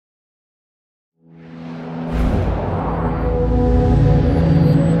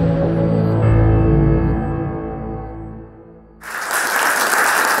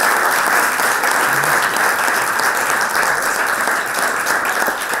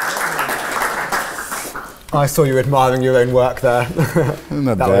I saw you admiring your own work there.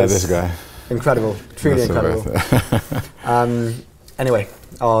 Not bad, this guy. Incredible, truly incredible. Anyway,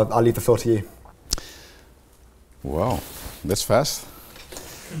 I'll leave the floor to you. Wow, that's fast.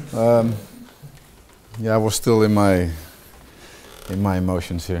 Yeah, I was still in my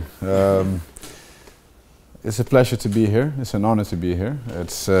emotions here. It's a pleasure to be here. It's an honor to be here.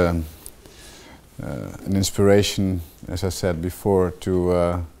 It's an inspiration, as I said before,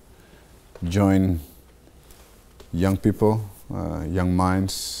 to join young people, young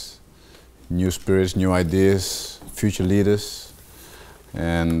minds, new spirits, new ideas, future leaders,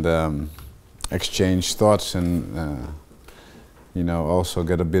 and exchange thoughts and you know, also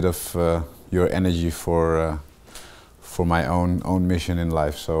get a bit of your energy for my own mission in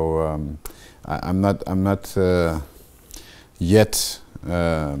life. So I'm not yet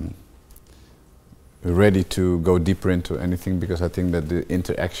ready to go deeper into anything, because I think that the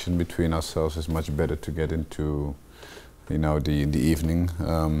interaction between ourselves is much better to get into, you know, the evening.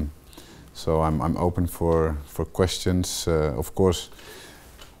 So I'm open for questions. Of course,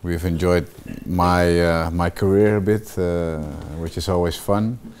 we've enjoyed my career a bit, which is always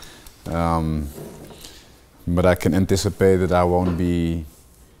fun. But I can anticipate that I won't be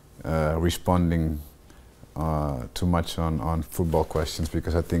responding too much on football questions,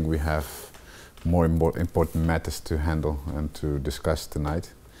 because I think we have more important matters to handle and to discuss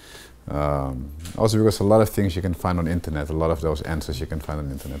tonight. Also because a lot of things you can find on the internet, a lot of those answers you can find on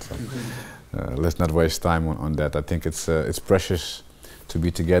the internet. So let's not waste time on that. I think it's precious to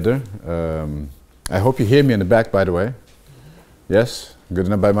be together. I hope you hear me in the back, by the way. Yes? Good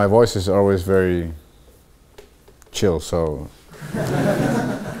enough. But my voice is always very chill, so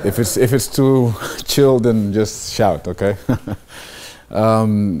if it's too chill, then just shout, okay?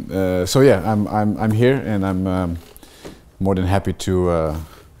 So yeah, I'm here, and I'm more than happy to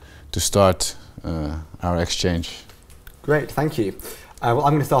start our exchange. Great, thank you. Well,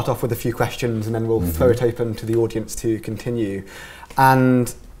 I'm going to start off with a few questions, and then we'll throw it open to the audience to continue.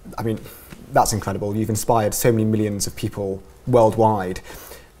 And I mean, that's incredible. You've inspired so many millions of people worldwide.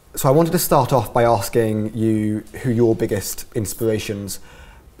 So I wanted to start off by asking you who your biggest inspirations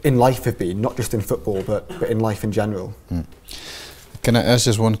in life have been, not just in football, but in life in general. Can I ask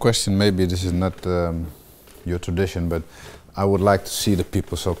just one question? Maybe this is not your tradition, but I would like to see the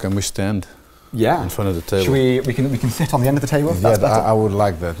people. So can we stand? Yeah. In front of the table? Should we can sit on the end of the table? Yeah, I would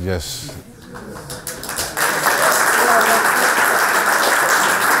like that. Yes.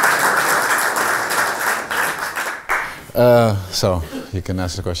 So you can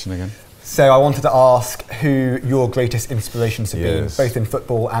ask the question again. So I wanted to ask who your greatest inspirations have been, both in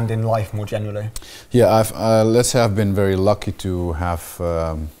football and in life more generally. Yeah, let's say I've been very lucky to have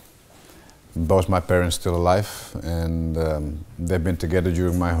both my parents still alive, and they've been together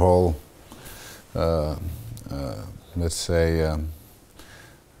during my whole, let's say,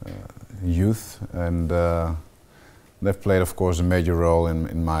 youth, and they've played, of course, a major role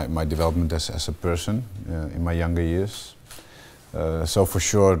in my development as a person in my younger years. So for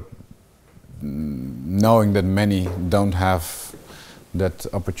sure, knowing that many don't have that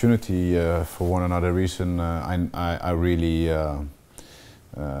opportunity for one or another reason, I really,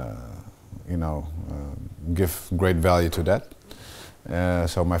 you know, give great value to that.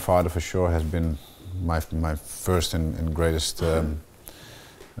 So my father for sure has been my first and greatest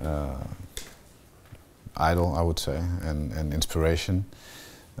idol, I would say, and inspiration.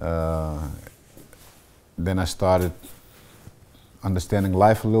 Then I started understanding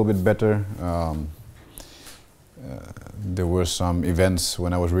life a little bit better. There were some events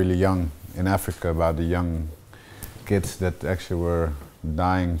when I was really young in Africa about the young kids that actually were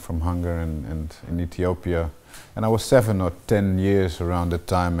dying from hunger and in Ethiopia. And I was 7 or 10 years around that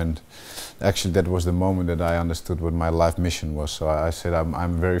time, and actually that was the moment that I understood what my life mission was. So I said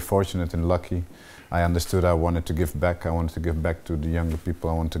I'm very fortunate and lucky. I understood I wanted to give back. I wanted to give back to the younger people.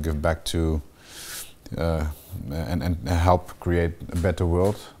 I wanted to give back to and help create a better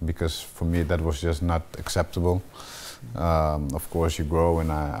world, because for me that was just not acceptable. Of course you grow,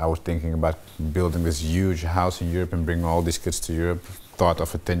 and I was thinking about building this huge house in Europe and bringing all these kids to Europe, thought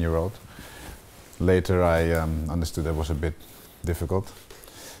of a 10-year-old. Later I understood that was a bit difficult,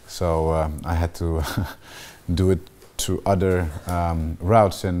 so I had to do it through other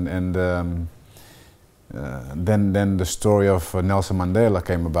routes, and then the story of Nelson Mandela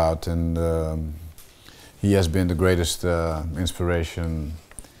came about, and he has been the greatest inspiration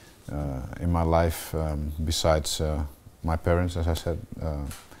in my life, besides my parents, as I said.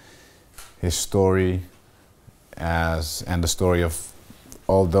 His story and the story of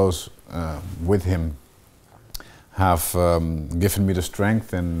all those with him have given me the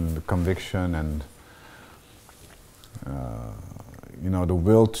strength and the conviction and you know, the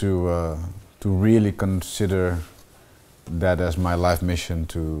will to really consider that as my life mission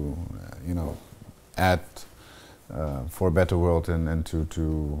to, you know, add for a better world and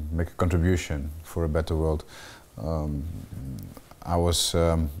to make a contribution for a better world. I was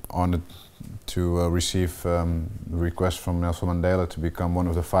honored to receive a request from Nelson Mandela to become one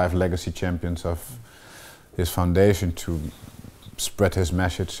of the 5 legacy champions of his foundation, to spread his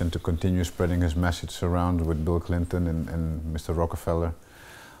message and to continue spreading his message around with Bill Clinton and Mr. Rockefeller,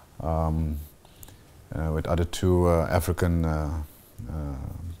 with other 2 African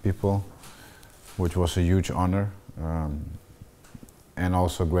people, which was a huge honor and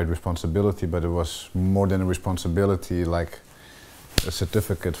also great responsibility. But it was more than a responsibility, like a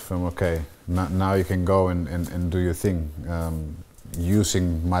certificate from, okay, now you can go and do your thing,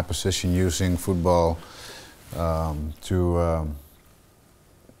 using my position, using football to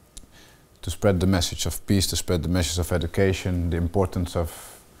spread the message of peace, to spread the message of education, the importance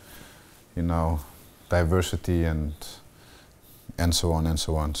of, you know, diversity and so on and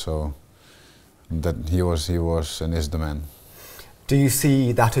so on. So that he was and is the man. Do you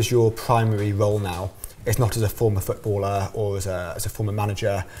see that as your primary role now? It's not as a former footballer or as a former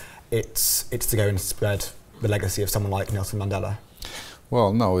manager. It's to go and spread the legacy of someone like Nelson Mandela.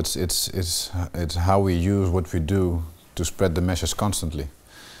 Well, no, it's how we use what we do to spread the message constantly.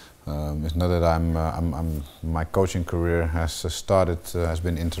 It's not that my coaching career has started, has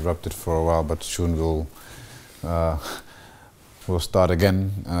been interrupted for a while, but soon will start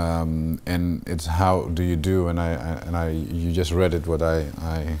again. And it's how do you do, and you just read it, what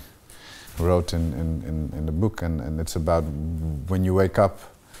I wrote in the book, and it's about when you wake up,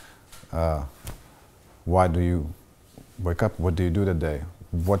 why do you wake up? What do you do that day?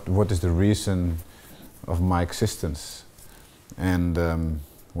 What is the reason of my existence? And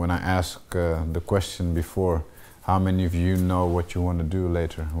when I ask the question before, how many of you know what you want to do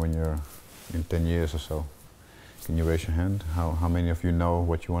later when you're in 10 years or so? Can you raise your hand? How many of you know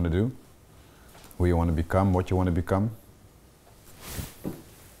what you want to do? Who you want to become? What you want to become?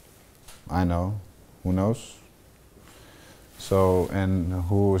 I know. Who knows? So, and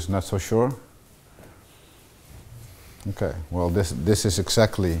who is not so sure? Okay, well this is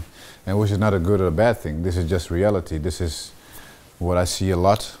exactly, and which is not a good or a bad thing, this is just reality. This is what I see a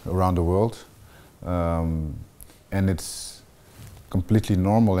lot around the world, and it's completely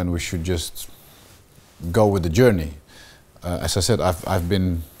normal, and we should just go with the journey. As I said, I've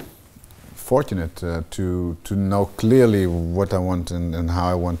been fortunate to know clearly what I want and how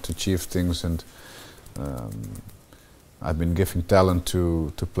I want to achieve things, and I've been given talent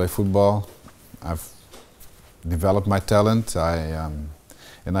to play football. I've developed my talent,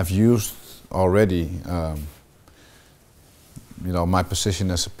 and I've used already you know, my position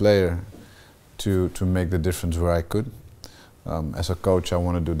as a player to make the difference where I could. As a coach, I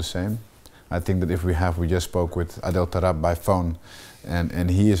want to do the same. I think that if we just spoke with Adel Tarab by phone, and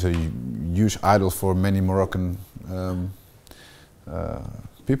he is a huge idol for many Moroccan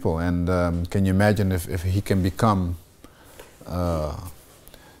people, and can you imagine if he can become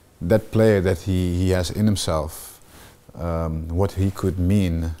that player that he has in himself, what he could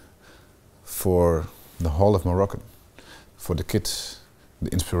mean for the whole of Morocco, for the kids, the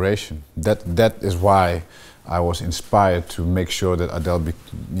inspiration. That is why I was inspired to make sure that Adel,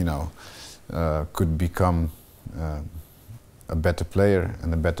 you know, could become a better player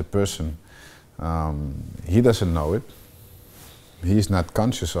and a better person. He doesn't know it. He's not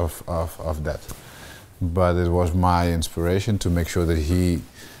conscious of that. But it was my inspiration to make sure that he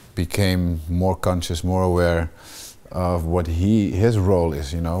became more conscious, more aware of what his role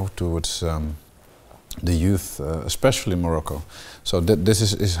is, you know, towards the youth, especially Morocco. So this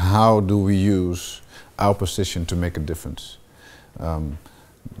is how do we use our position to make a difference.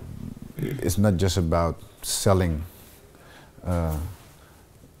 It's not just about selling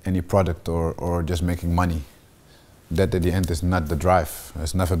any product or just making money. That at the end is not the drive.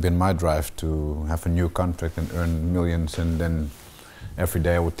 It's never been my drive to have a new contract and earn millions, and then every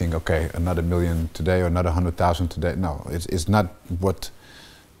day I would think, okay, another million today or another 100,000 today. No, it's not what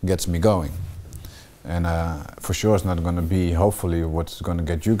gets me going. And for sure it's not going to be, hopefully, what's going to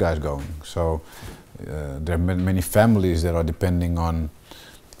get you guys going. So there are many families that are depending on,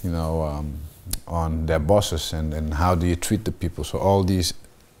 you know, on their bosses and how do you treat the people. So all these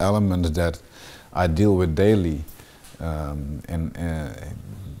elements that I deal with daily, and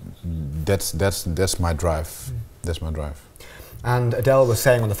that's my drive. That's my drive. And Adel was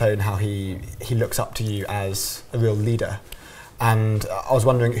saying on the phone how he looks up to you as a real leader. And I was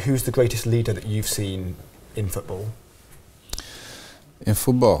wondering, who's the greatest leader that you've seen in football? In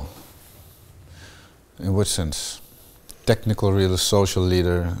football? In what sense? technical leader, social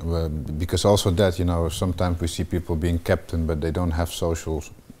leader, because also that, you know, sometimes we see people being captain, but they don't have social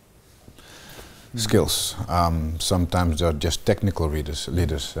skills. Sometimes they're just technical leaders.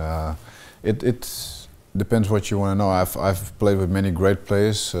 It depends what you want to know. I've played with many great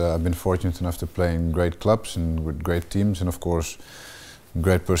players. I've been fortunate enough to play in great clubs and with great teams, and of course,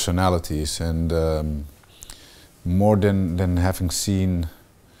 great personalities. And more than having seen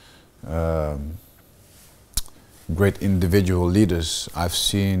great individual leaders, I've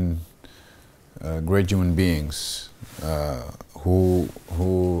seen great human beings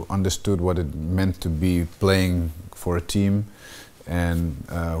who understood what it meant to be playing for a team, and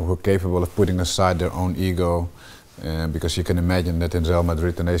who were capable of putting aside their own ego, because you can imagine that in Real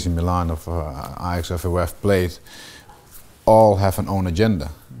Madrid and A.C. Milan, of Ajax, everywhere I've played, all have an own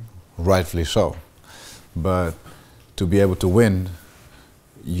agenda, rightfully so. But to be able to win,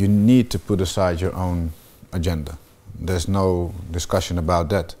 you need to put aside your own agenda. There's no discussion about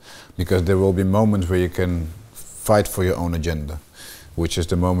that, because there will be moments where you can fight for your own agenda, which is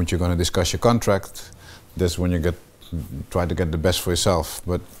the moment you're going to discuss your contract. That's when you try to get the best for yourself.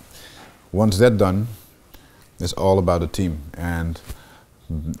 But once that's done, it's all about the team. And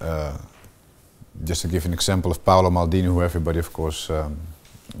just to give an example of Paolo Maldini, who everybody of course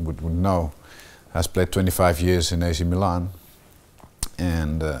would know, has played 25 years in AC Milan,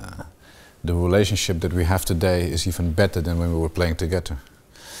 and the relationship that we have today is even better than when we were playing together.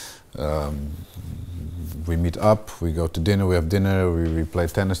 We meet up, we go to dinner, we have dinner, we play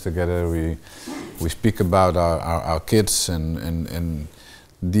tennis together, we speak about our kids, and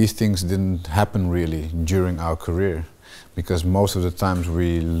these things didn't happen really during our career, because most of the times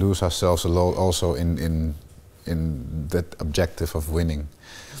we lose ourselves a lot also in that objective of winning,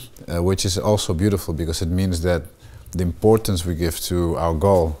 which is also beautiful, because it means that the importance we give to our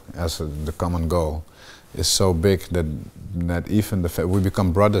goal as the common goal is so big that even we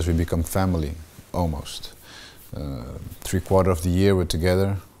become brothers, we become family almost. 3/4 of the year we're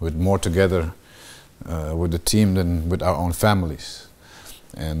together, we're more together with the team than with our own families,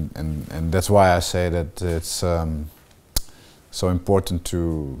 and that's why I say that it's so important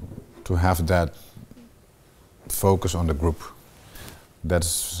to have that focus on the group. That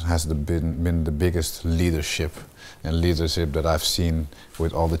has been the biggest leadership that I've seen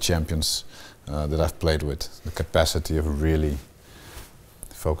with all the champions that I've played with. The capacity of really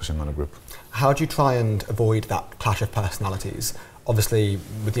focusing on a group. How do you try and avoid that clash of personalities? Obviously,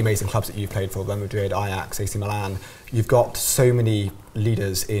 with the amazing clubs that you've played for, Madrid, Ajax, AC Milan, you've got so many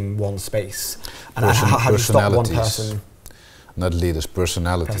leaders in one space. And how do you stop one person? Not leaders,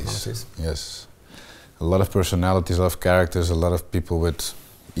 personalities. Yes. A lot of personalities, a lot of characters, a lot of people with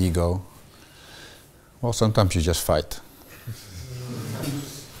ego. Well, sometimes you just fight.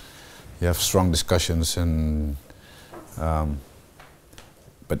 You have strong discussions, and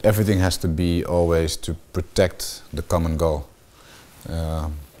but everything has to be always to protect the common goal.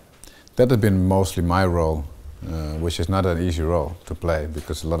 That has been mostly my role, which is not an easy role to play,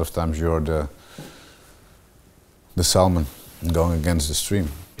 because a lot of times you're the salmon going against the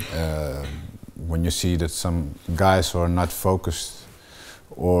stream. When you see that some guys are not focused,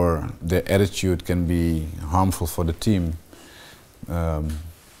 or their attitude can be harmful for the team,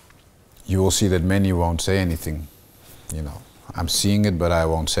 you will see that many won't say anything. You know, I'm seeing it, but I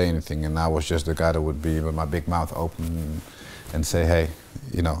won't say anything. And I was just the guy that would be with my big mouth open and say, hey,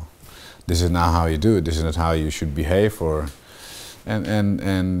 you know, this is not how you do it. This is not how you should behave. Or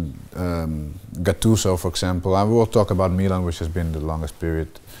Gattuso, for example. I will talk about Milan, which has been the longest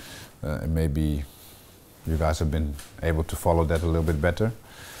period. Maybe you guys have been able to follow that a little bit better.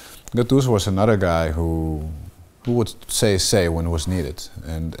 Gattuso was another guy who would say when it was needed,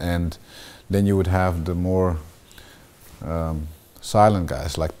 and then you would have the more silent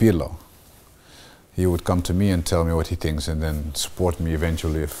guys like Pirlo. He would come to me and tell me what he thinks, and then support me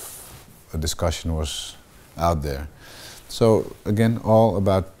eventually if a discussion was out there. So again, all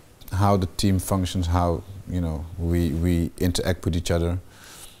about how the team functions, how, you know, we interact with each other.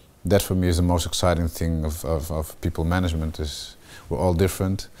 That for me is the most exciting thing of people management. Is we're all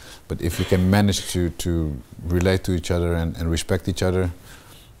different, but if you can manage to relate to each other and respect each other,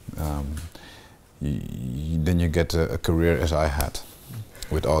 then you get a career as I had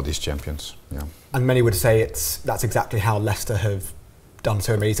with all these champions. Yeah. And many would say that's exactly how Leicester have done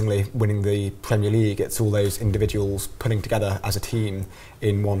so amazingly, winning the Premier League. It's all those individuals pulling together as a team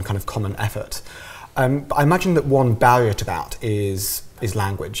in one kind of common effort. But I imagine that one barrier to that is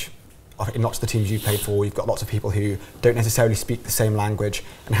language. In lots of the teams you've played for, you've got lots of people who don't necessarily speak the same language.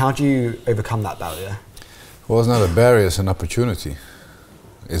 And how do you overcome that barrier? Well, it's not a barrier, it's an opportunity.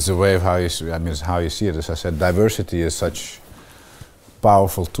 It's the way of how you it's how you see it. As I said, diversity is such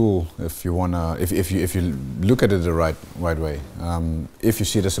powerful tool if you wanna, if you look at it the right way. If you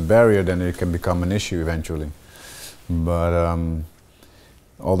see it as a barrier, then it can become an issue eventually. But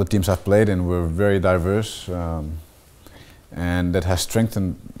all the teams I've played in were very diverse, and that has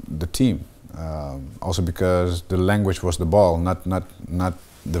strengthened the team. Also because the language was the ball, not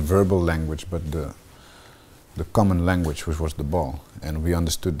the verbal language, but the common language, which was the ball, and we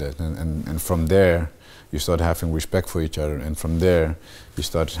understood that. And from there, you start having respect for each other, and from there, you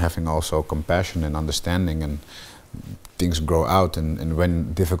start having also compassion and understanding, and things grow out. And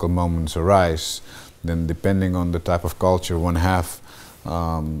when difficult moments arise, then depending on the type of culture one have,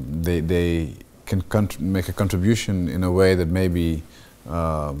 they can make a contribution in a way that maybe,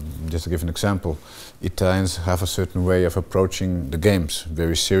 just to give an example, Italians have a certain way of approaching the games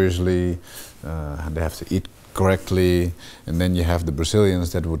very seriously. They have to eat correctly, and then you have the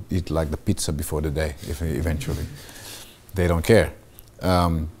Brazilians that would eat like the pizza before the day, eventually. They don't care.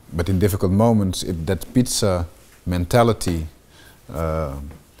 But in difficult moments, that pizza mentality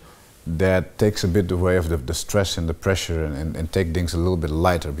that takes a bit away of the stress and the pressure, and take things a little bit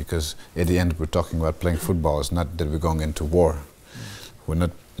lighter, because at the end we're talking about playing football. It's not that we're going into war. We're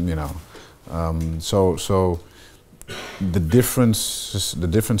not, you know. So the differences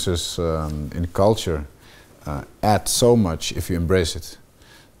in culture add so much if you embrace it.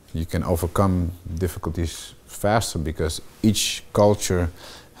 You can overcome difficulties faster because each culture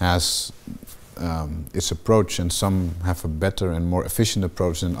has its approach, and some have a better and more efficient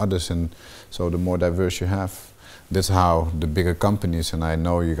approach than others, and so the more diverse you have, that's how the bigger companies, and I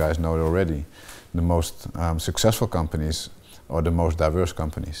know you guys know it already, the most successful companies are the most diverse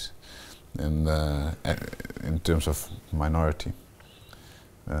companies, and in terms of minority,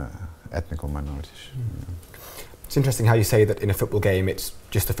 ethnic minorities. Mm. It's interesting how you say that in a football game it's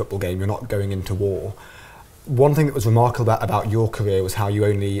just a football game, you're not going into war. One thing that was remarkable about your career was how you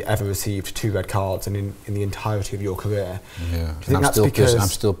only ever received 2 red cards in the entirety of your career. Yeah, Do you think that's because I'm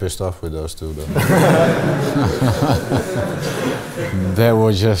still pissed off with those 2 though. They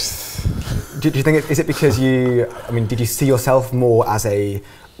were just... Do you think is it because did you see yourself more as a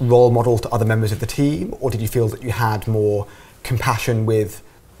role model to other members of the team, or did you feel that you had more compassion with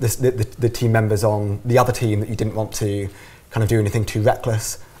the team members on the other team, that you didn't want to kind of do anything too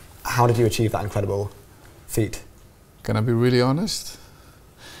reckless? How did you achieve that incredible feat? Can I be really honest?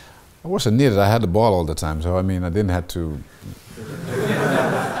 I wasn't needed. I had the ball all the time, so I mean, I didn't have to.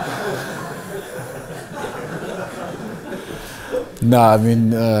 No, I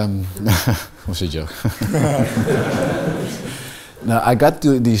mean, was a joke. No, I got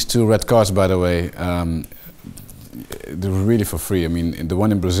these 2 red cards, by the way. They were really for free. I mean, the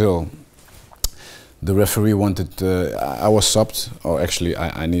one in Brazil, the referee wanted, I was subbed, or actually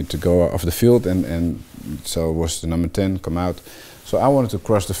I need to go off the field, and so was the number 10 come out. So I wanted to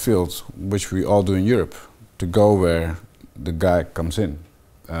cross the field, which we all do in Europe, to go where the guy comes in.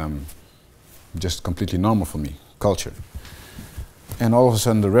 Just completely normal for me, culture. And all of a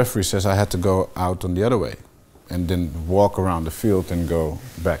sudden the referee says I had to go out on the other way, and then walk around the field and go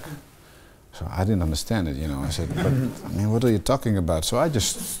back. So I didn't understand it, you know. I said, but I mean, what are you talking about? So I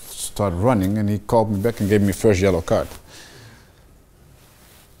just started running, and he called me back and gave me first yellow card.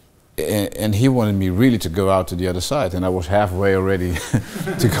 And he wanted me really to go out to the other side, and I was halfway already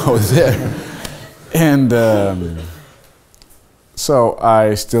to go there. And so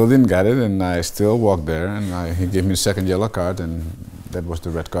I still didn't get it, and I still walked there, and he gave me the second yellow card, and that was the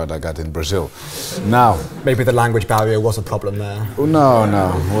red card I got in Brazil. Now, maybe the language barrier was a problem there. No,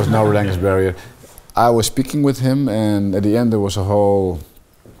 there was no language barrier. I was speaking with him, and at the end there was a whole.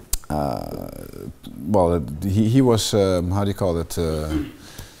 Well, he was how do you call it?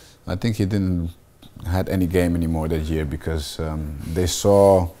 I think he didn't had any game anymore that year, because they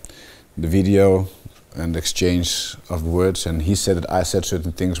saw the video and the exchange of words, and he said that I said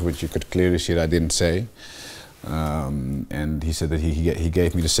certain things which you could clearly see that I didn't say. And he said that he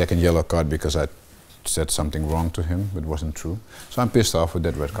gave me the second yellow card because I said something wrong to him, but it wasn't true. So I'm pissed off with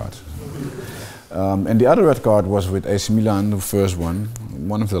that red card. And the other red card was with AC Milan, the first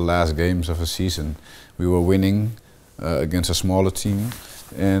one of the last games of the season. We were winning against a smaller team,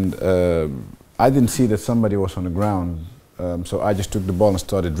 and I didn't see that somebody was on the ground, so I just took the ball and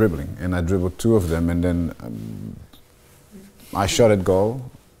started dribbling, and I dribbled 2 of them, and then I shot at goal.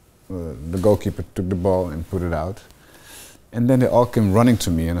 The goalkeeper took the ball and put it out, and then they all came running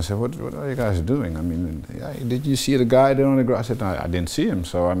to me, and I said, what are you guys doing? I mean, did you see the guy there on the ground? I said, no, I didn't see him.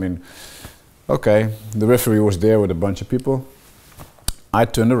 So I mean, okay, the referee was there with a bunch of people. I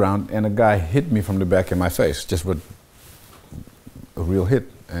turned around, and a guy hit me from the back in my face, just with a real hit,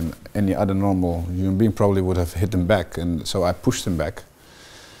 and any other normal human being probably would have hit him back. And so I pushed him back,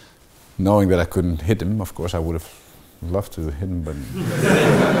 knowing that I couldn't hit him. Of course, I would have loved to hit him, but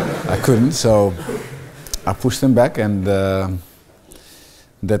I couldn't. So I pushed him back, and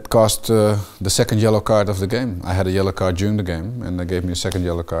that cost the second yellow card of the game. I had a yellow card during the game, and they gave me a second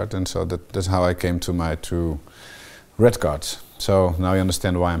yellow card, and so that's how I came to my 2 red cards. So now you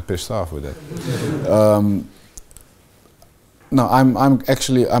understand why I'm pissed off with that. No,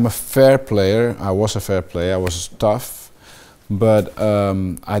 I'm a fair player. I was a fair player. I was tough, but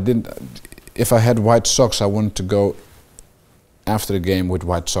I didn't. If I had white socks, I wanted to go after the game with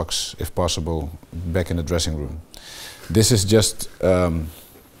white socks, if possible, back in the dressing room. This is just a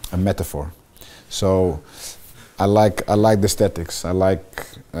metaphor. So I like the aesthetics. I like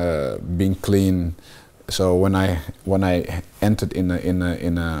being clean. So when I entered in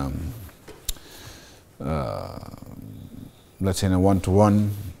a let's say in a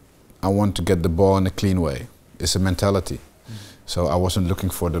one-to-one, I want to get the ball in a clean way. It's a mentality. So I wasn't looking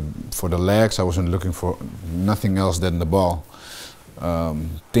for the legs. I wasn't looking for nothing else than the ball.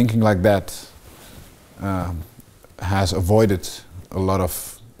 Thinking like that has avoided a lot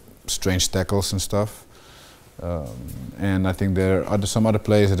of strange tackles and stuff. And I think there are some other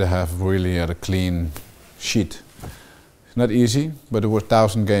players that have really had a clean sheet. It's not easy, but it was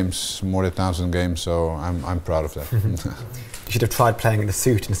 1,000 games, more than 1,000 games, so I'm proud of that. You should have tried playing in a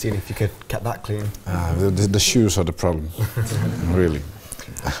suit and seen if you could get that clean. The shoes are the problem, really.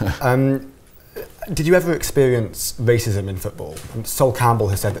 Did you ever experience racism in football? Sol Campbell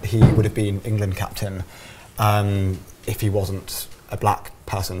has said that he would have been England captain if he wasn't a black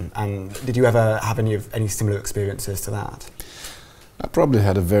person. And did you ever have any similar experiences to that? I probably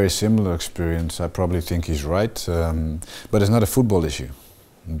had a very similar experience. I probably think he's right, but it's not a football issue.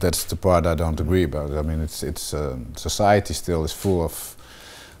 That's the part I don't agree about. I mean, it's society still is full of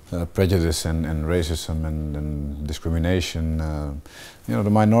prejudice and racism and discrimination. You know,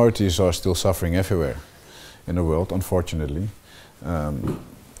 the minorities are still suffering everywhere in the world, unfortunately, and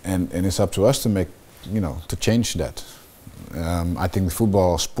it's up to us to make, to change that. I think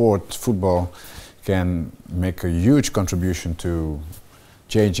football can make a huge contribution to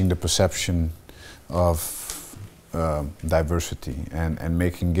changing the perception of diversity and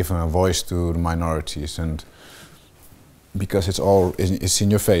giving a voice to the minorities. And because it's in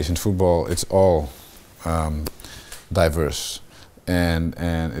your face in football, it's all diverse, and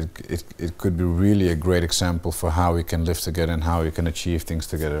it could be really a great example for how we can live together and how we can achieve things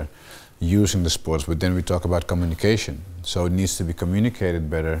together using the sports. But then we talk about communication, so it needs to be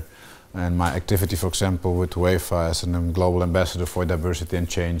communicated better. And my activity, for example, with UEFA as a global ambassador for diversity and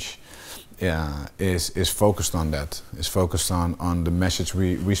change, is focused on that. It's focused on the message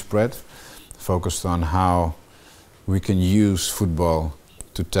we spread, focused on how we can use football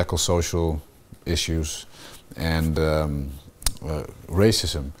to tackle social issues and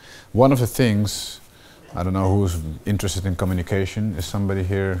racism. One of the things, I don't know who's interested in communication. Is somebody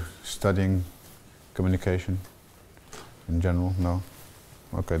here studying communication in general? No?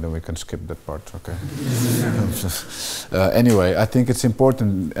 Okay, then we can skip that part, okay. Anyway, I think it's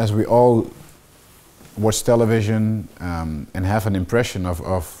important, as we all watch television and have an impression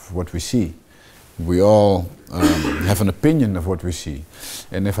of what we see. We all have an opinion of what we see.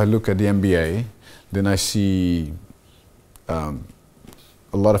 And if I look at the NBA, then I see a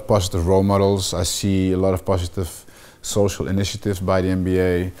lot of positive role models. I see a lot of positive social initiatives by the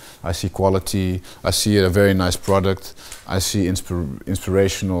NBA. I see quality. I see a very nice product. I see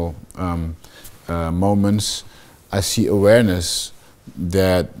inspirational moments. I see awareness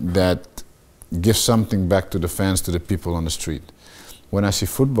that gives something back to the fans, to the people on the street. When I see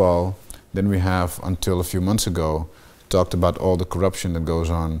football, then we have, until a few months ago, talked about all the corruption that goes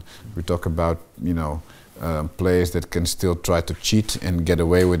on. We talk about, players that can still try to cheat and get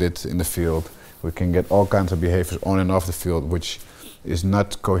away with it in the field. We can get all kinds of behaviors on and off the field, which is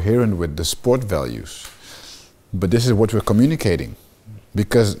not coherent with the sport values. But this is what we're communicating.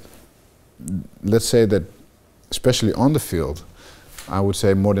 Because let's say that, especially on the field, I would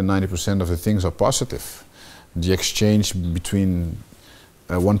say more than 90% of the things are positive. The exchange between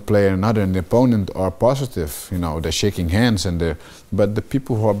one player and another and the opponent are positive. They're shaking hands, but the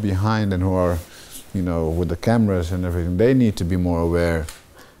people who are behind and who are, with the cameras and everything, they need to be more aware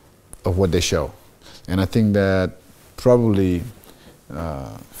of what they show. And I think that probably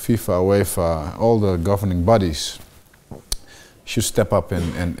FIFA, UEFA, all the governing bodies should step up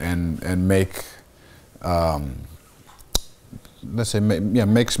and make, let's say,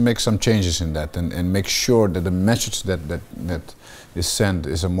 make some changes in that, and make sure that the message that is sent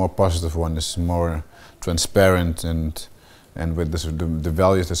is a more positive one, is more transparent and and with this, the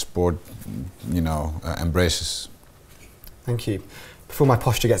values that sport, embraces. Thank you. Before my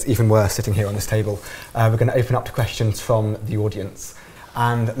posture gets even worse sitting here on this table, we're going to open up to questions from the audience.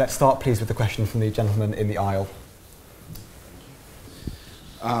 And let's start, please, with the question from the gentleman in the aisle.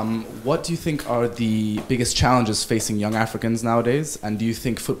 What do you think are the biggest challenges facing young Africans nowadays, and do you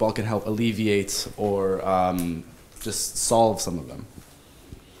think football can help alleviate or just solve some of them?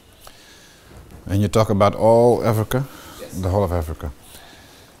 And you talk about all Africa? Yes. The whole of Africa.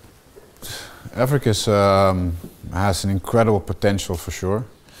 Africa has an incredible potential for sure,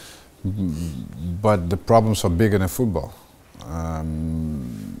 but the problems are bigger than football.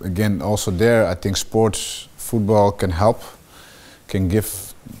 Again, also there, I think football can help, can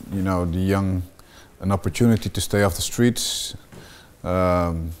give the young an opportunity to stay off the streets.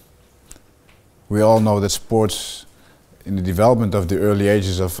 We all know that sports in the development of the early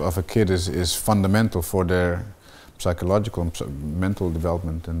ages of a kid is fundamental for their psychological and mental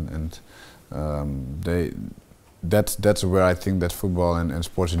development, and that's where I think that football and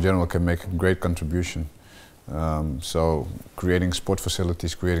sports in general can make a great contribution. So creating sport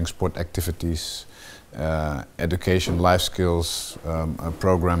facilities, creating sport activities, education, life skills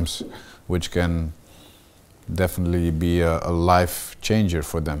programs, which can definitely be a life changer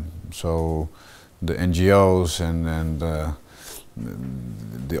for them. So the NGOs and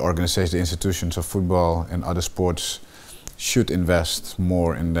the organizations, the institutions of football and other sports should invest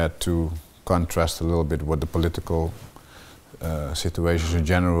more in that to contrast a little bit what the political situations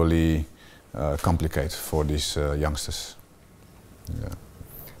generally complicate for these youngsters. Yeah.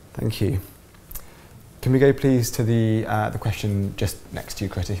 Thank you. Can we go please to the question just next to you,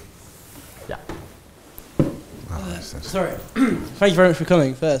 Kriti? Yeah. Sorry. Thank you very much for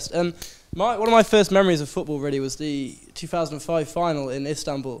coming first. One of my first memories of football really was the 2005 final in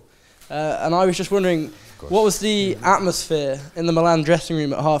Istanbul. And I was just wondering, what was the atmosphere in the Milan dressing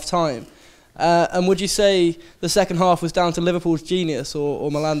room at half-time? And would you say the second half was down to Liverpool's genius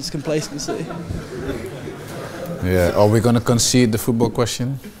or Milan's complacency? Yeah, are we going to concede the football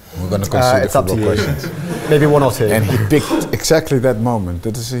question? We're going to concede the football question. Maybe one or two. And he picked exactly that moment. He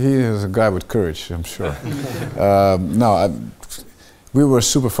is a guy with courage, I'm sure. We were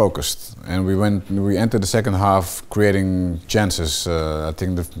super focused, and we entered the second half creating chances. I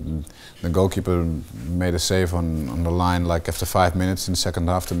think the goalkeeper made a save on the line like after 5 minutes in the second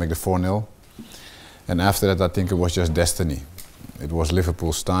half to make the 4-0. And after that, I think it was just destiny. It was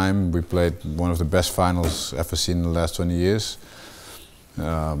Liverpool's time. We played one of the best finals ever seen in the last 20 years.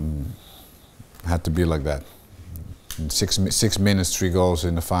 Had to be like that. In 6 minutes, 3 goals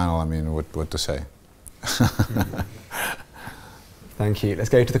in the final. I mean, what to say? Thank you. Let's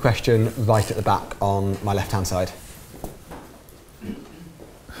go to the question right at the back on my left-hand side.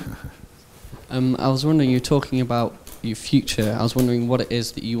 I was wondering, you're talking about your future. I was wondering what it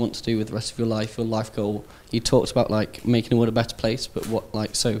is that you want to do with the rest of your life goal. You talked about like making the world a better place, but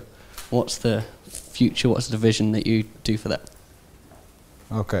what's the future? What's the vision that you do for that?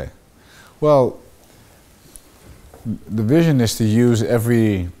 Okay. Well, the vision is to use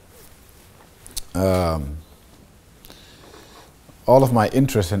all of my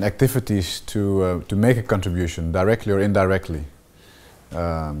interests and activities to make a contribution, directly or indirectly.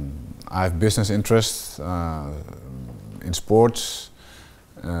 I have business interests in sports,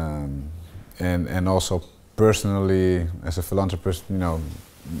 and also personally as a philanthropist,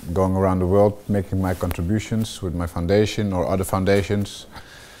 going around the world making my contributions with my foundation or other foundations.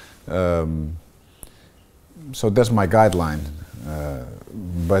 So that's my guideline,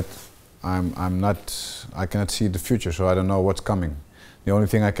 but I cannot see the future, so I don't know what's coming. The only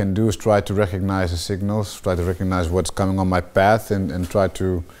thing I can do is try to recognize the signals, try to recognize what's coming on my path, and try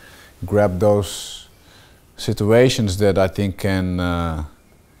to grab those situations that I think can add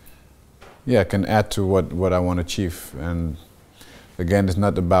to what I want to achieve. And again, it's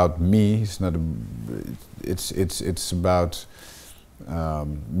not about me. It's about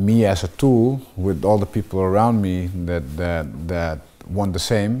me as a tool with all the people around me that want the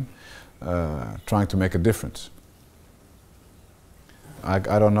same, trying to make a difference.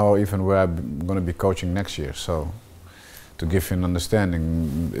 I don't know even where I'm going to be coaching next year, so to give you an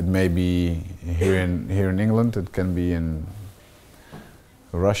understanding, it may be here in England, it can be in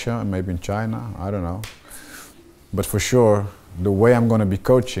Russia, maybe in China, I don't know. But for sure, the way I'm going to be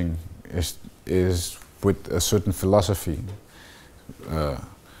coaching is with a certain philosophy,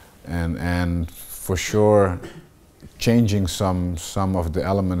 and for sure changing some of the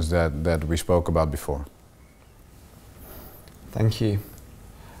elements that we spoke about before. Thank you.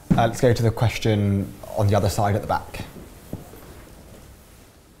 Let's go to the question on the other side at the back.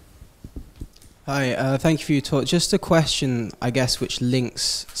 Hi, thank you for your talk. Just a question, I guess, which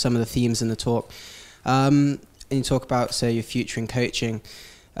links some of the themes in the talk. And you talk about, say, your future in coaching.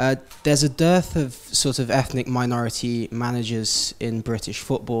 There's a dearth of sort of ethnic minority managers in British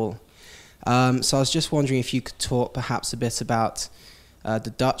football. So I was just wondering if you could talk perhaps a bit about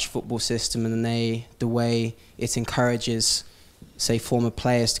the Dutch football system and the way it encourages, say, former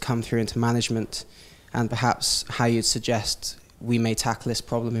players to come through into management, and perhaps how you'd suggest we may tackle this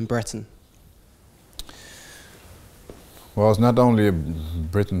problem in Britain. Well, it's not only a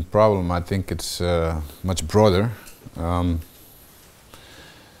Britain problem, I think it's much broader.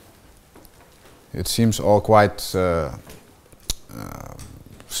 It seems all quite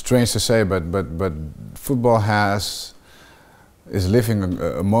strange to say, but football is living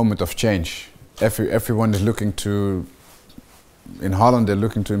a moment of change. Everyone is looking to, in Holland they're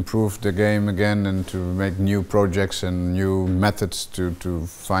looking to improve the game again and to make new projects and new methods to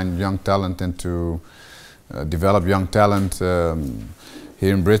find young talent and to develop young talent.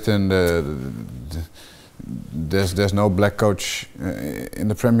 Here in Britain, there's no black coach in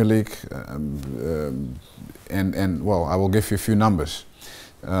the Premier League, and well, I will give you a few numbers.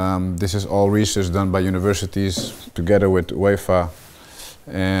 This is all research done by universities together with UEFA,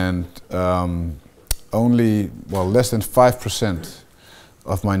 and only less than 5%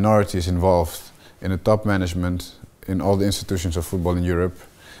 of minorities involved in the top management in all the institutions of football in Europe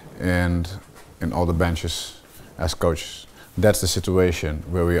and in all the benches as coaches. That's the situation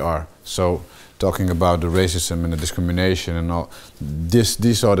where we are. So talking about the racism and the discrimination and all,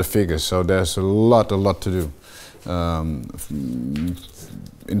 these are the figures. So there's a lot to do.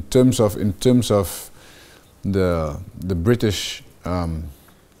 In terms of the British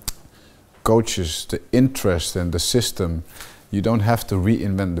coaches, the interest and the system, you don't have to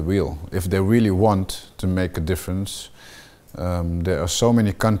reinvent the wheel. If they really want to make a difference, there are so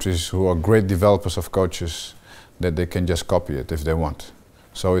many countries who are great developers of coaches that they can just copy it if they want.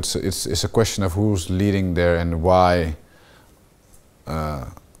 So it's a question of who's leading there and why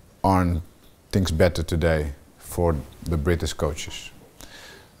aren't things better today for the British coaches.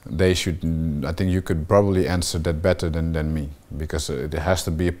 They should, I think you could probably answer that better than me, because it has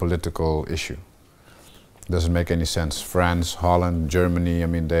to be a political issue. Doesn't make any sense. France, Holland, Germany, I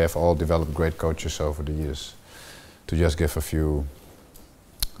mean, they have all developed great coaches over the years, to just give a few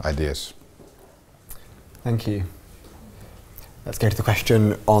ideas. Thank you. Let's go to the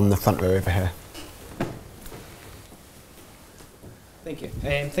question on the front row over here. Thank you.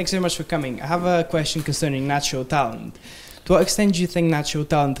 Thanks very much for coming. I have a question concerning natural talent. To what extent do you think natural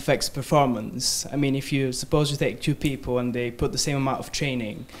talent affects performance? I mean, if you suppose you take two people and they put the same amount of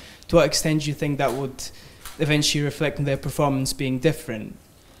training, to what extent do you think that would eventually reflect on their performance being different?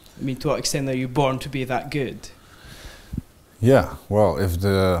 I mean, to what extent are you born to be that good? Yeah, well,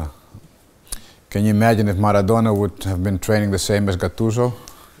 can you imagine if Maradona would have been training the same as Gattuso?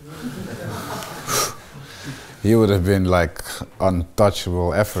 He would have been like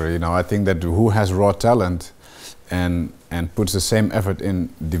untouchable ever, you know. I think that who has raw talent and puts the same effort in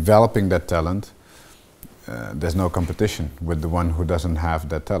developing that talent, there's no competition with the one who doesn't have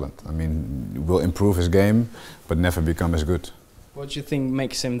that talent. I mean, will improve his game, but never become as good. What do you think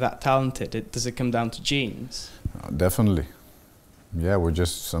makes him that talented? Does it come down to genes? Definitely. Yeah, we're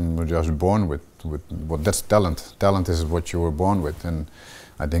just born with that's talent. Talent is what you were born with, and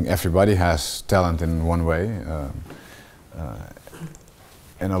I think everybody has talent in one way,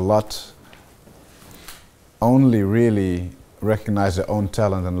 and a lot only really recognize their own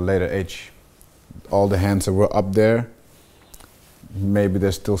talent at a later age. All the hands that were up there, maybe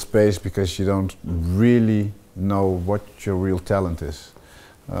there's still space because you don't really know what your real talent is.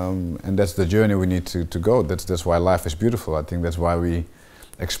 And that's the journey we need to go. That's why life is beautiful. I think that's why we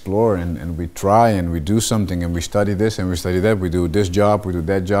explore and we try and we do something and we study this and we study that. We do this job, we do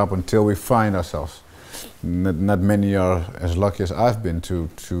that job until we find ourselves. Not many are as lucky as I've been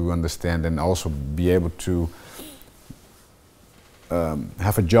to understand and also be able to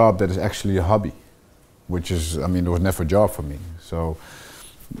have a job that is actually a hobby, which is, I mean, it was never a job for me. So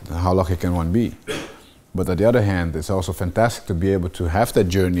how lucky can one be? But on the other hand, it's also fantastic to be able to have that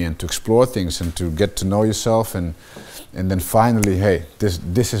journey and to explore things and to get to know yourself and then finally, hey,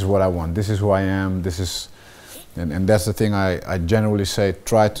 this is what I want, this is who I am, this is, and that's the thing I generally say,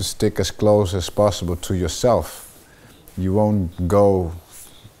 try to stick as close as possible to yourself. You won't go,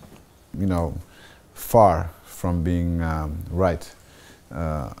 you know, far from being right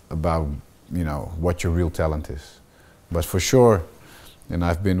about, you know, what your real talent is. But for sure, and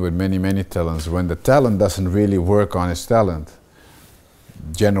I've been with many talents, when the talent doesn't really work on its talent,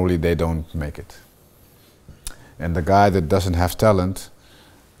 generally they don't make it. And the guy that doesn't have talent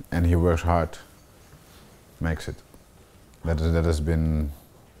and he works hard makes it. That has been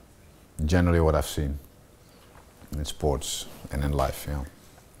generally what I've seen in sports and in life. Yeah.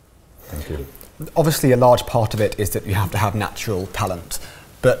 Thank you. Obviously, a large part of it is that you have to have natural talent,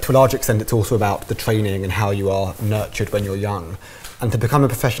 but to a large extent, it's also about the training and how you are nurtured when you're young. And to become a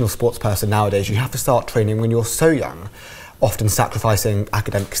professional sports person nowadays, you have to start training when you're so young, often sacrificing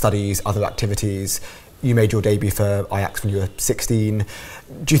academic studies, other activities. You made your debut for Ajax when you were 16.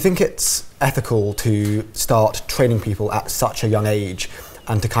 Do you think it's ethical to start training people at such a young age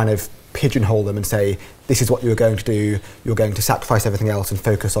and to kind of pigeonhole them and say, this is what you're going to do, you're going to sacrifice everything else and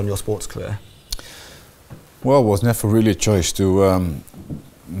focus on your sports career? Well, it was never really a choice to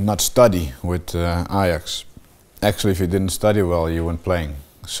not study with Ajax. Actually, if you didn't study well, you weren't playing.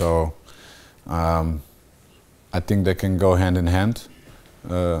 So I think they can go hand in hand.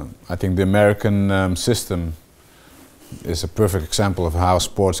 I think the American system is a perfect example of how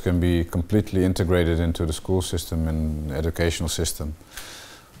sports can be completely integrated into the school system and educational system.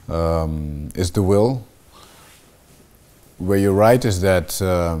 Is the will. Where you're right is that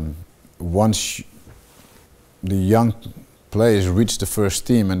once the young players reach the first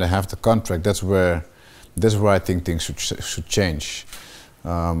team and they have the contract, that's where I think things should change.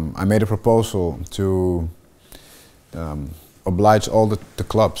 I made a proposal to oblige all the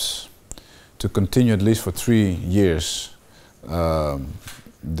clubs to continue at least for 3 years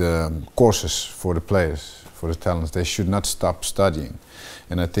the courses for the players, for the talents. They should not stop studying.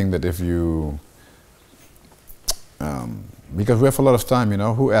 And I think that if you, because we have a lot of time, you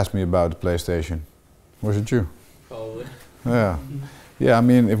know, who asked me about the PlayStation? Was it you? Probably. Yeah. Yeah, I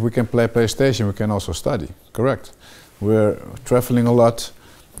mean, if we can play PlayStation, we can also study, correct? We're traveling a lot,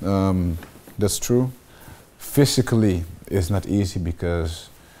 that's true. Physically, it's not easy because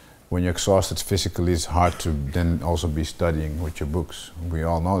when you're exhausted physically, it's hard to then also be studying with your books. We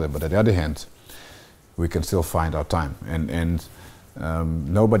all know that, but on the other hand, we can still find our time. And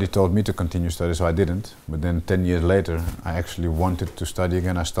nobody told me to continue study, so I didn't. But then 10 years later, I actually wanted to study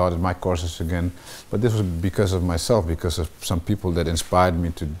again. I started my courses again. But this was because of myself, because of some people that inspired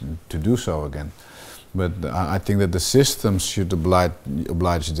me to do so again. But I think that the systems should oblige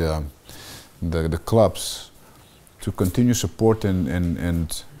the clubs to continue support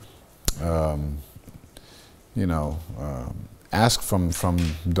and you know, ask from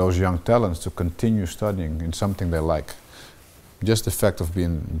those young talents to continue studying in something they like. Just the fact of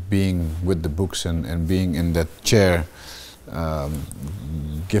being with the books and being in that chair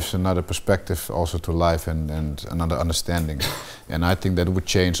gives another perspective also to life and another understanding. And I think that would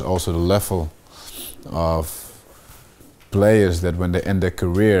change also the level of players that when they end their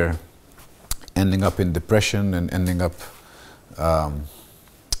career ending up in depression and ending up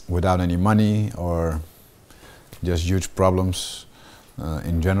without any money or just huge problems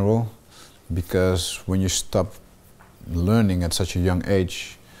in general, because when you stop learning at such a young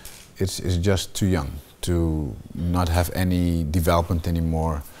age, it's just too young to not have any development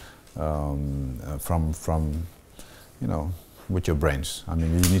anymore from you know, with your brains. I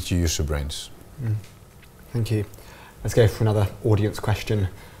mean, you need to use your brains. Thank you. Let's go for another audience question.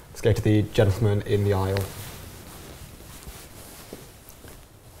 Let's go to the gentleman in the aisle.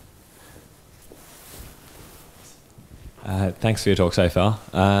 Thanks for your talk so far.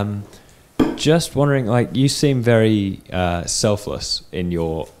 Just wondering, like, you seem very selfless in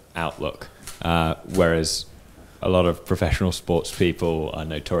your outlook, whereas a lot of professional sports people are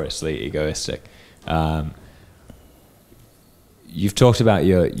notoriously egoistic. You've talked about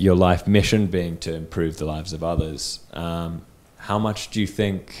your life mission being to improve the lives of others. How much do you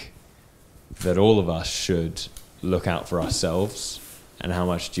think that all of us should look out for ourselves, and how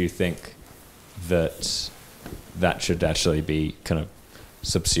much do you think that should actually be kind of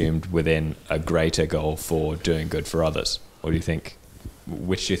subsumed within a greater goal for doing good for others? Or do you think,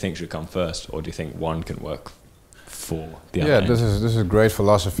 which do you think should come first, or do you think one can work for the other? Yeah, this is a great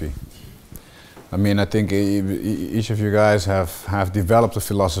philosophy. I mean, I think each of you guys have developed a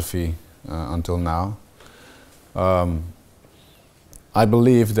philosophy until now. I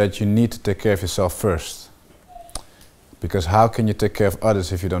believe that you need to take care of yourself first, because how can you take care of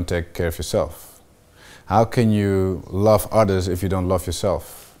others if you don't take care of yourself? How can you love others if you don't love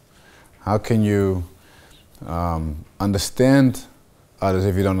yourself? How can you understand others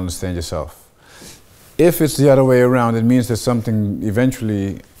if you don't understand yourself? If it's the other way around, it means there's something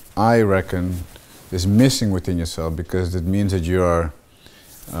eventually, I reckon, is missing within yourself, because it means that you are,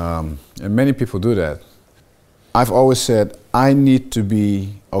 and many people do that. I've always said, I need to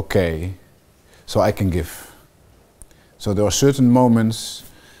be okay so I can give. So there are certain moments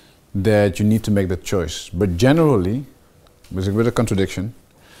that you need to make that choice. But generally, with a bit of contradiction,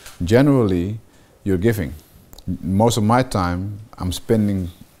 generally you're giving. most of my time I'm spending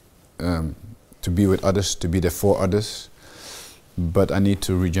to be with others, to be there for others, but I need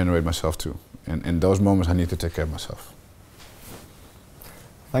to regenerate myself too. And in those moments I need to take care of myself.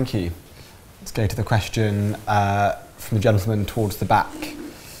 Thank you. Let's go to the question from the gentleman towards the back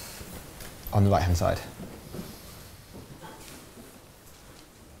on the right-hand side.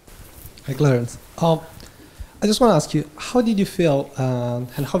 Hi, Clarence. I just want to ask you, how did you feel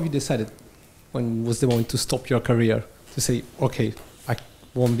and how have you decided when was the moment to stop your career, to say, okay, I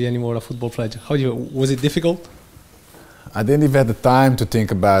won't be anymore a football player? Was it difficult? I didn't even have the time to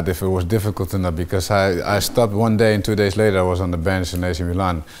think about if it was difficult or not, because I stopped one day and 2 days later I was on the bench in AC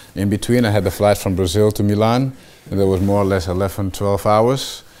Milan. In between I had the flight from Brazil to Milan, and that was more or less 11, 12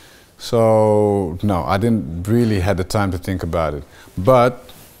 hours. So no, I didn't really have the time to think about it. But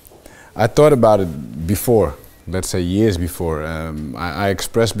I thought about it before, let's say years before. I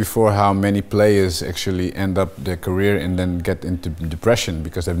expressed before how many players actually end up their career and then get into depression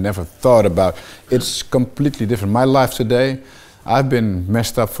because they've never thought about it. It's completely different. My life today, I've been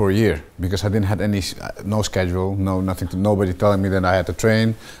messed up for a year because I didn't have no schedule, nothing, nobody telling me that I had to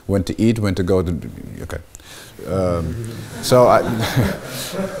train, when to eat, when to go to, okay. So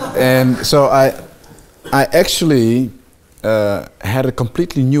I actually had a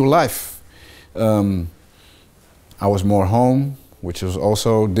completely new life. I was more home, which was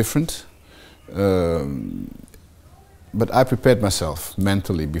also different. But I prepared myself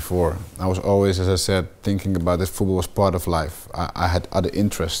mentally before. I was always, as I said, thinking about that football was part of life. I had other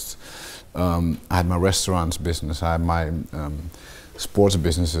interests. I had my restaurants business, I had my sports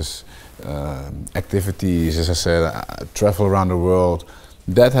businesses, activities, as I said, I travel around the world.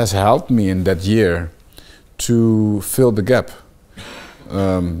 That has helped me in that year to fill the gap.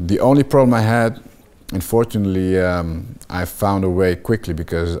 The only problem I had, unfortunately, I found a way quickly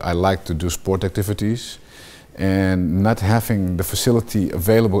because I like to do sport activities, and not having the facility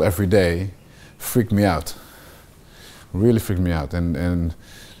available every day freaked me out, really freaked me out. And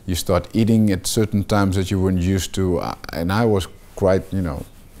you start eating at certain times that you weren't used to, and I was quite,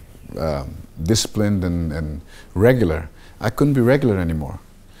 disciplined and regular. I couldn't be regular anymore.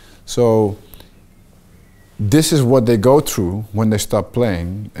 So this is what they go through when they stop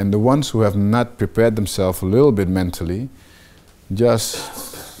playing, and the ones who have not prepared themselves a little bit mentally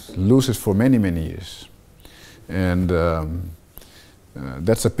just lose it for many, many years. And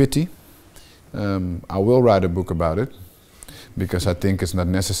that's a pity. I will write a book about it because I think it's not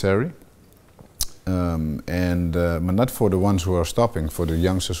necessary. But not for the ones who are stopping, for the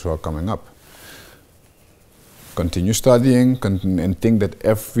youngsters who are coming up. Continue studying and think that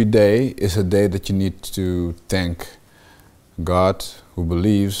every day is a day that you need to thank God who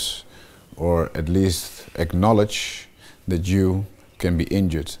believes, or at least acknowledge that you can be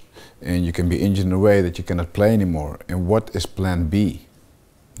injured. And you can be injured in a way that you cannot play anymore. And what is plan B?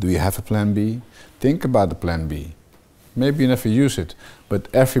 Do you have a plan B? Think about the plan B. Maybe you never use it, but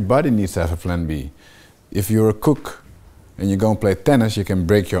everybody needs to have a plan B. If you're a cook and you go and play tennis, you can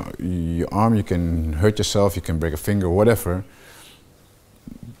break your arm, you can hurt yourself, you can break a finger, whatever.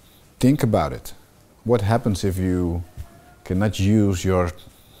 Think about it. What happens if you cannot use your,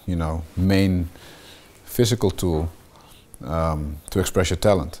 main physical tool to express your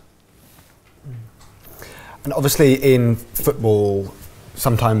talent? And obviously in football,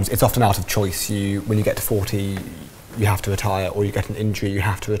 sometimes it's often out of choice. When you get to 40, you have to retire, or you get an injury, you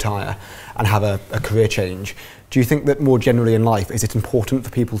have to retire and have a career change. Do you think that more generally in life, is it important for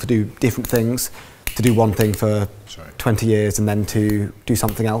people to do different things, to do one thing for 20 years and then to do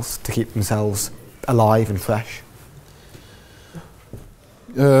something else to keep themselves alive and fresh?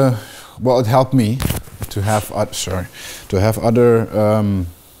 Well, it helped me to have other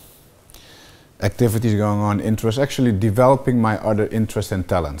activities going on, interests, actually developing my other interests and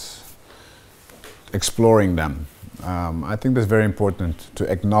talents, exploring them. I think that's very important,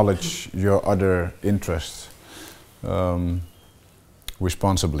 to acknowledge your other interests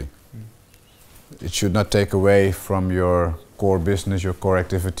responsibly. It should not take away from your core business, your core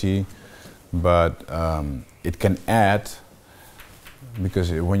activity, but it can add,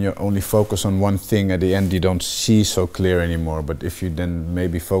 because when you only focus on one thing, at the end you don't see so clear anymore. But if you then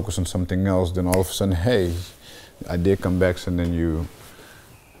maybe focus on something else, then all of a sudden, hey, idea comes back, and then you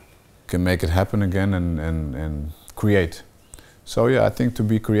can make it happen again and create. So yeah, I think to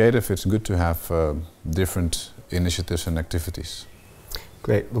be creative, it's good to have different initiatives and activities.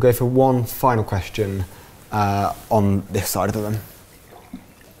 Great. We'll go for one final question on this side of the room.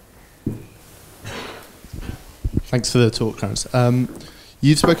 Thanks for the talk, Clarence.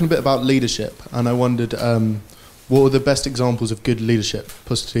 You've spoken a bit about leadership, and I wondered what are the best examples of good leadership,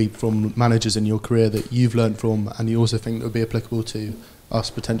 possibly from managers in your career that you've learned from and you also think that would be applicable to us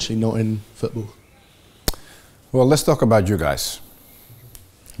potentially not in football? Well, let's talk about you guys.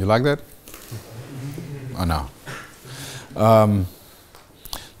 You like that? Oh, no.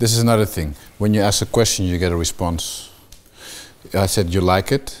 This is another thing. When you ask a question, you get a response. I said, you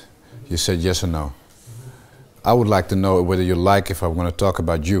like it? You said yes or no. I would like to know whether you like if I'm going to talk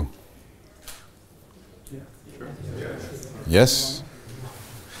about you. Yes?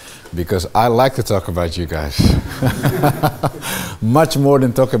 Because I like to talk about you guys. Much more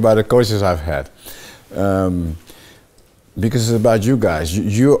than talk about the coaches I've had. Because it's about you guys.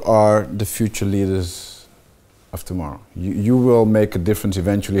 You are the future leaders of tomorrow. You will make a difference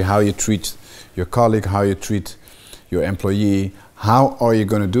eventually, how you treat your colleague, how you treat your employee. How are you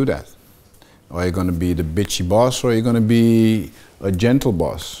going to do that? Are you going to be the bitchy boss, or are you going to be a gentle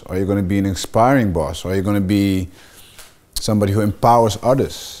boss? Are you going to be an inspiring boss? Are you going to be somebody who empowers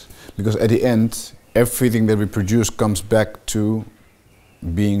others? Because at the end, everything that we produce comes back to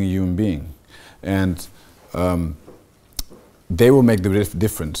being a human being. And they will make the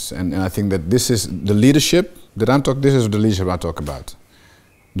difference. And I think that this is the leadership that I'm talking, this is the leadership I talk about.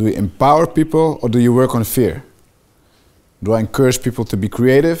 Do you empower people, or do you work on fear? Do I encourage people to be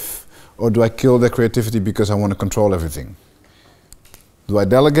creative, or do I kill their creativity because I want to control everything? Do I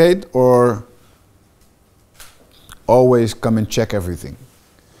delegate, or always come and check everything?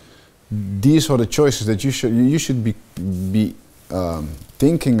 These are the choices that you should be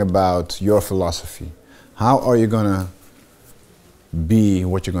thinking about your philosophy. How are you going to be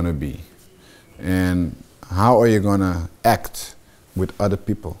what you're going to be? And how are you going to act with other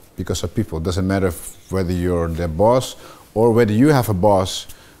people? Because of people. It doesn't matter whether you're their boss or whether you have a boss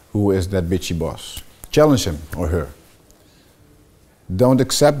who is that bitchy boss. Challenge him or her. Don't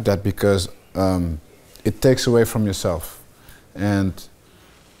accept that, because it takes away from yourself. And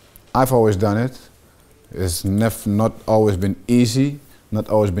I've always done it. It's not always been easy, not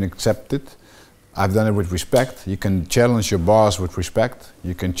always been accepted. I've done it with respect. You can challenge your boss with respect.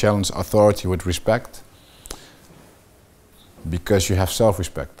 You can challenge authority with respect, because you have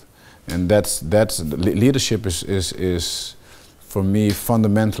self-respect. And leadership is for me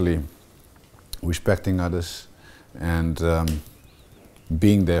fundamentally respecting others and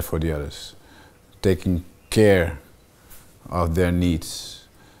being there for the others, taking care of their needs.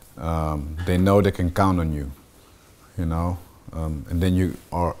 They know they can count on you, you know, and then you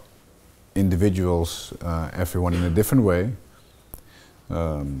are individuals, everyone in a different way,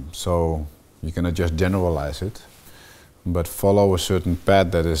 so you cannot just generalize it, but follow a certain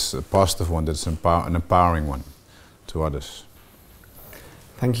path that is a positive one, that's an empowering one to others.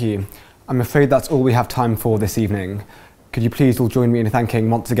 Thank you. I'm afraid that's all we have time for this evening. Could you please all join me in thanking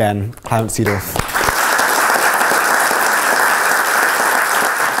once again Clarence Seedorf.